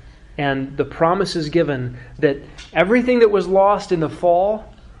 And the promise is given that everything that was lost in the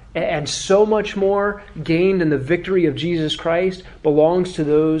fall and so much more gained in the victory of Jesus Christ belongs to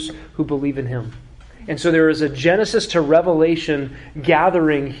those who believe in Him. And so there is a Genesis to Revelation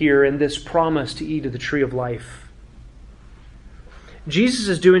gathering here in this promise to eat of the tree of life. Jesus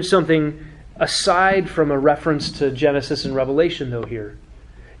is doing something aside from a reference to Genesis and Revelation, though, here.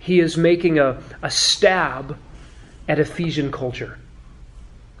 He is making a stab at Ephesian culture.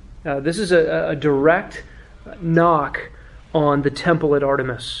 This is a direct knock on the temple at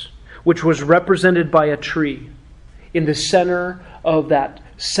Artemis, which was represented by a tree in the center of that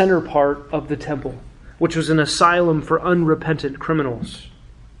center part of the temple, which was an asylum for unrepentant criminals.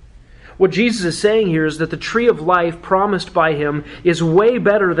 What Jesus is saying here is that the tree of life promised by Him is way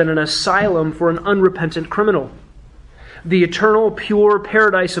better than an asylum for an unrepentant criminal. The eternal, pure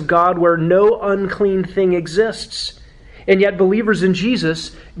paradise of God where no unclean thing exists. And yet believers in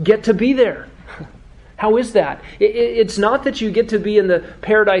Jesus get to be there. How is that? It's not that you get to be in the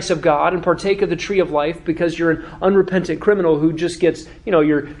paradise of God and partake of the tree of life because you're an unrepentant criminal who just gets,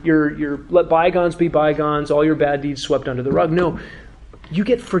 you're let bygones be bygones, all your bad deeds swept under the rug. No, you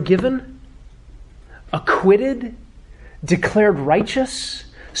get forgiven, acquitted, declared righteous,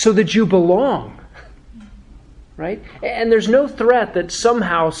 so that you belong. Right? And there's no threat that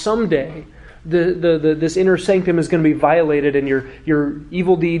somehow, someday, this inner sanctum is going to be violated and your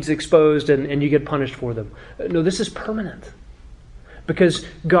evil deeds exposed and you get punished for them. No, this is permanent. Because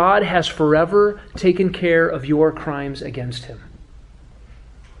God has forever taken care of your crimes against Him.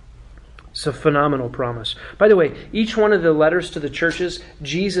 It's a phenomenal promise. By the way, each one of the letters to the churches,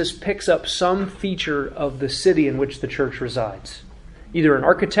 Jesus picks up some feature of the city in which the church resides. Either an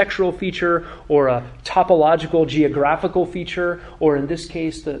architectural feature or a topological, geographical feature, or in this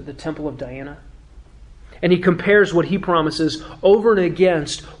case, the Temple of Diana. And he compares what he promises over and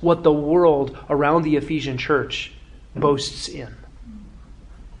against what the world around the Ephesian church boasts in.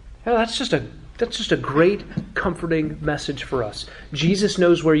 Now, that's just a great, comforting message for us. Jesus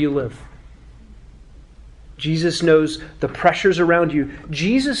knows where you live. Jesus knows the pressures around you.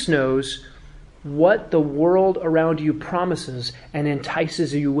 Jesus knows what the world around you promises and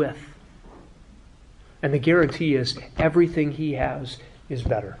entices you with. And the guarantee is everything He has is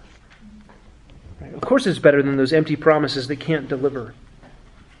better. Right? Of course it's better than those empty promises that can't deliver.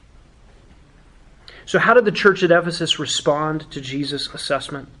 So how did the church at Ephesus respond to Jesus'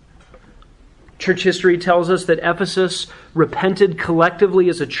 assessment? Church history tells us that Ephesus repented collectively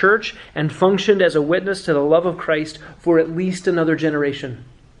as a church and functioned as a witness to the love of Christ for at least another generation.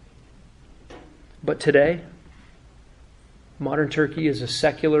 But today, modern Turkey is a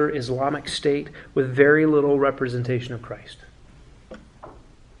secular Islamic state with very little representation of Christ.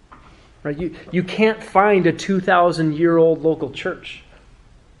 Right? You can't find a 2,000-year-old local church.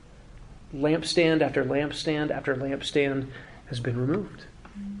 Lampstand after lampstand after lampstand has been removed.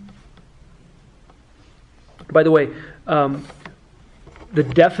 By the way, the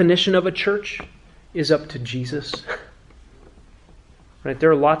definition of a church is up to Jesus. Right?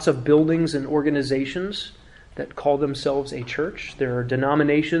 There are lots of buildings and organizations that call themselves a church. There are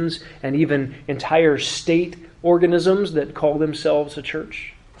denominations and even entire state organisms that call themselves a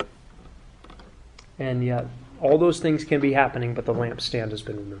church. And yet, all those things can be happening, but the lampstand has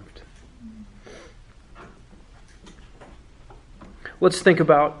been removed. Let's think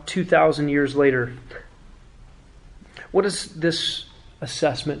about 2,000 years later. What does this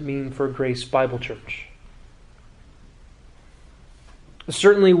assessment mean for Grace Bible Church?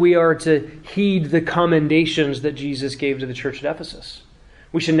 Certainly we are to heed the commendations that Jesus gave to the church at Ephesus.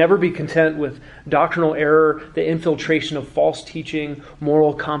 We should never be content with doctrinal error, the infiltration of false teaching,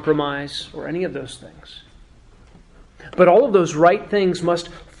 moral compromise, or any of those things. But all of those right things must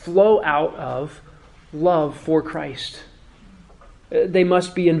flow out of love for Christ. They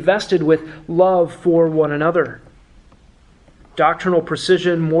must be invested with love for one another. Doctrinal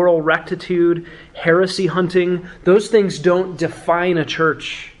precision, moral rectitude, heresy hunting, those things don't define a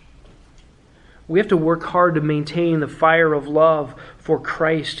church. We have to work hard to maintain the fire of love for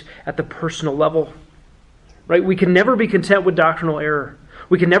Christ at the personal level. Right? We can never be content with doctrinal error.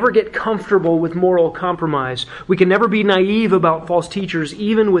 We can never get comfortable with moral compromise. We can never be naive about false teachers,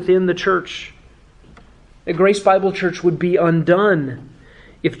 even within the church. A Grace Bible Church would be undone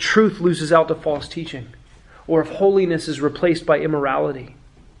if truth loses out to false teaching, or if holiness is replaced by immorality.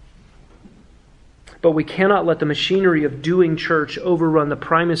 But we cannot let the machinery of doing church overrun the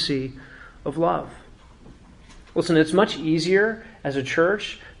primacy of love. Listen, it's much easier as a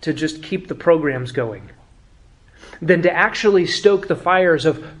church to just keep the programs going than to actually stoke the fires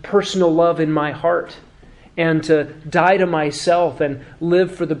of personal love in my heart and to die to myself and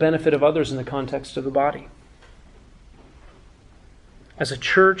live for the benefit of others in the context of the body. As a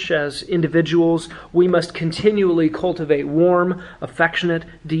church, as individuals, we must continually cultivate warm, affectionate,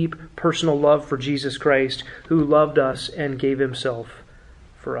 deep, personal love for Jesus Christ, who loved us and gave himself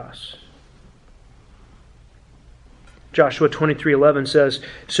for us. Joshua 23:11 says,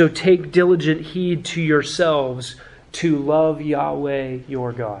 "So take diligent heed to yourselves to love Yahweh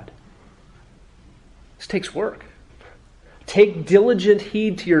your God." This takes work. Take diligent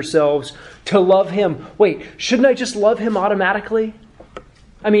heed to yourselves to love him. Wait, shouldn't I just love him automatically?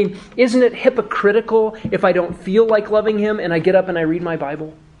 I mean, isn't it hypocritical if I don't feel like loving him and I get up and I read my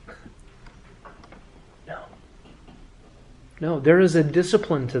Bible? No, there is a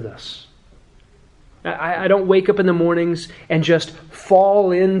discipline to this. I don't wake up in the mornings and just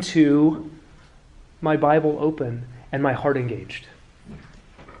fall into my Bible open and my heart engaged.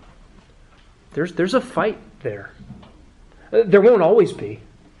 There's a fight there. There won't always be,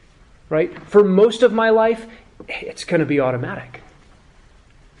 right? For most of my life, it's going to be automatic.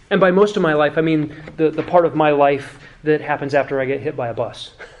 And by most of my life, I mean the part of my life that happens after I get hit by a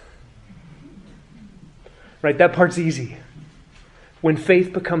bus. Right? That part's easy. When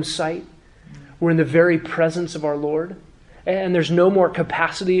faith becomes sight, we're in the very presence of our Lord, and there's no more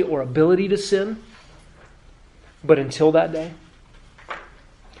capacity or ability to sin. But until that day,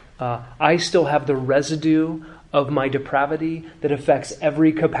 I still have the residue of my depravity that affects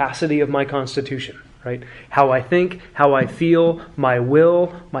every capacity of my constitution. Right? How I think, how I feel, my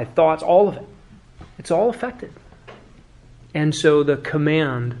will, my thoughts, all of it. It's all affected. And so the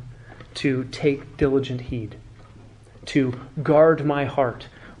command to take diligent heed, to guard my heart,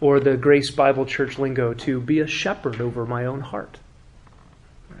 or the Grace Bible Church lingo, to be a shepherd over my own heart.